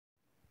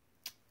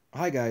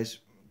Hi guys,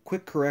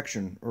 quick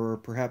correction, or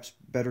perhaps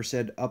better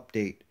said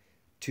update,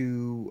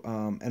 to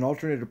an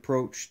alternate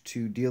approach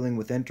to dealing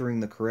with entering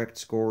the correct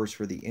scores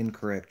for the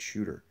incorrect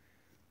shooter.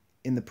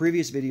 In the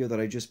previous video that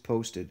I just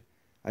posted,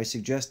 I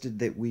suggested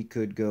that we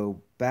could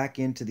go back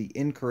into the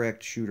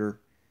incorrect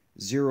shooter,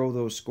 zero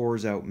those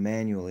scores out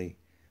manually.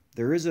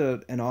 There is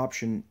an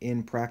option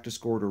in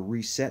PractiScore to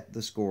reset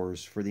the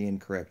scores for the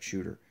incorrect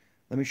shooter.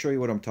 Let me show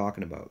you what I'm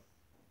talking about.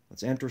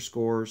 Let's enter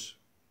scores.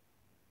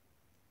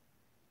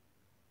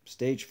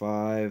 Stage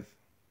 5,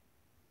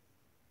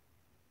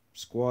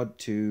 Squad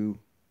 2.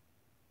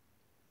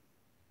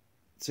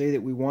 Say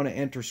that we want to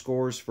enter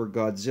scores for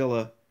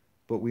Godzilla,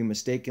 but we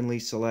mistakenly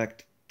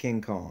select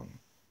King Kong.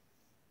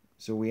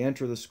 So we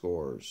enter the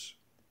scores.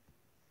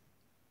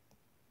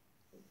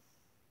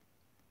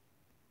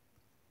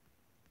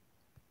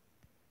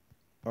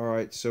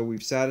 Alright, so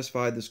we've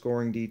satisfied the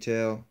scoring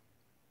detail.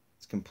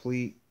 It's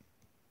complete.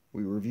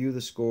 We review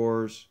the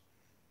scores.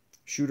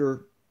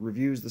 Shooter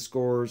reviews the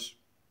scores.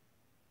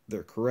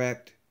 They're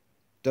correct,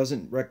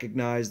 doesn't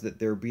recognize that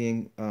they're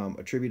being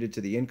attributed to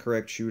the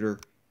incorrect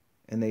shooter,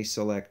 and they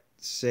select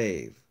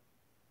save.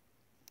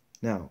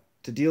 Now,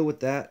 to deal with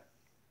that,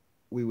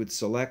 we would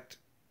select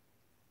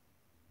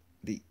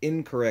the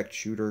incorrect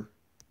shooter,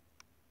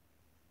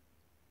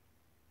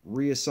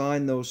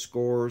 reassign those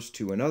scores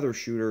to another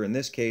shooter. In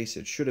this case,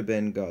 it should have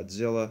been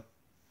Godzilla.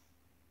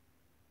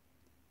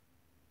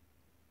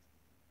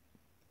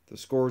 The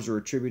scores are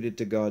attributed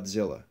to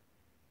Godzilla.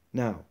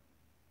 Now,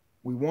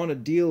 we want to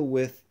deal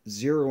with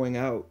zeroing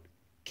out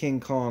King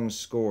Kong's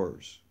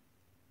scores.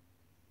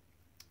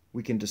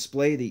 We can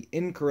display the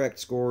incorrect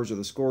scores or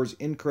the scores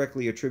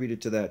incorrectly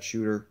attributed to that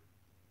shooter,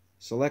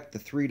 select the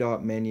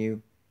three-dot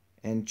menu,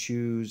 and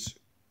choose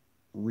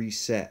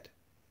Reset.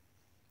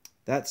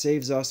 That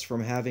saves us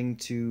from having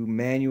to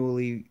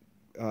manually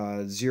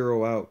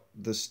zero out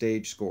the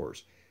stage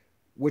scores,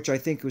 which I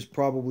think was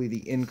probably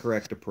the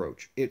incorrect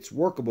approach. It's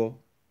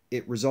workable.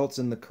 It results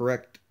in the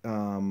correct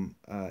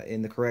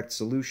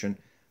solution,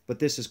 but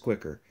this is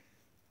quicker.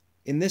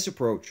 In this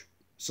approach,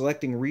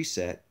 selecting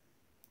Reset,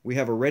 we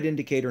have a red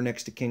indicator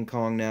next to King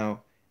Kong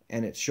now,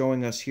 and it's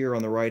showing us here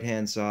on the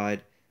right-hand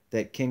side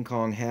that King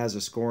Kong has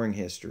a scoring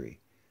history.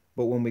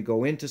 But when we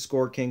go in to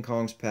score King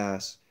Kong's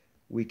pass,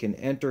 we can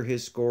enter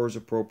his scores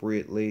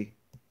appropriately.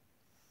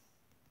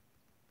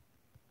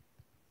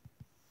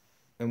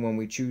 And when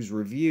we choose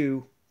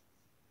Review,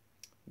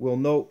 we'll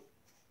note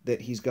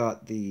that he's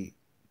got the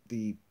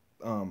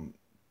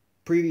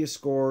previous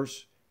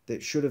scores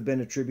that should have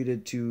been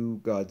attributed to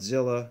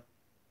Godzilla,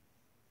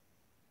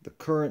 the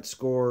current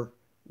score,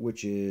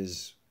 which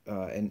is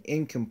an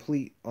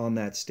incomplete on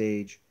that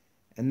stage,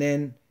 and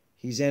then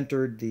he's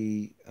entered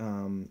the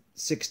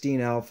 16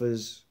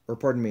 alphas, or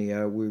pardon me,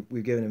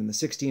 we've given him the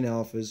 16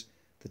 alphas,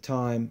 the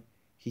time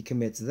he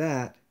commits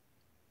that,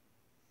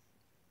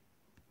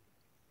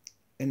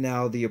 and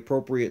now the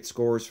appropriate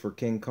scores for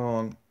King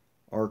Kong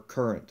are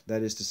current.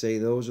 That is to say,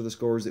 those are the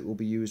scores that will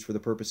be used for the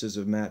purposes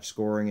of match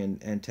scoring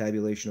and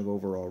tabulation of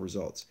overall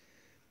results.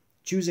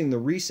 Choosing the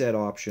reset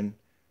option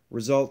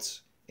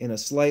results in a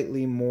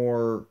slightly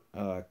more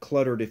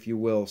cluttered, if you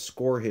will,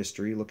 score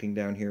history. Looking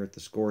down here at the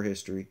score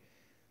history,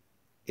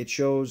 it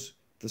shows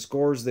the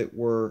scores that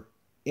were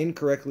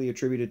incorrectly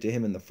attributed to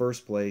him in the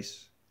first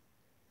place.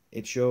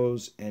 It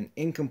shows an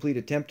incomplete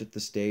attempt at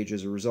the stage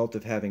as a result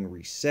of having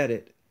reset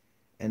it.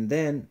 And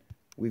then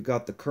we've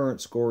got the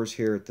current scores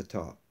here at the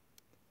top.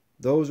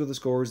 Those are the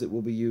scores that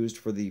will be used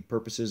for the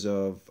purposes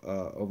of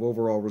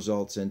overall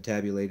results and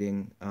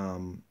tabulating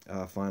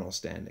final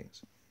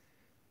standings.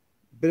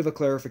 Bit of a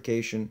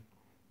clarification,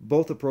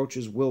 both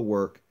approaches will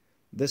work.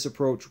 This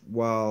approach,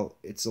 while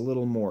it's a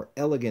little more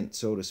elegant,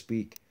 so to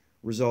speak,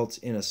 results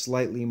in a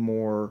slightly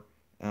more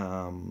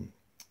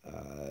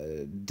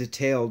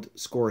detailed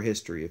score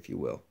history, if you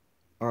will.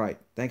 All right,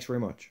 thanks very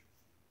much.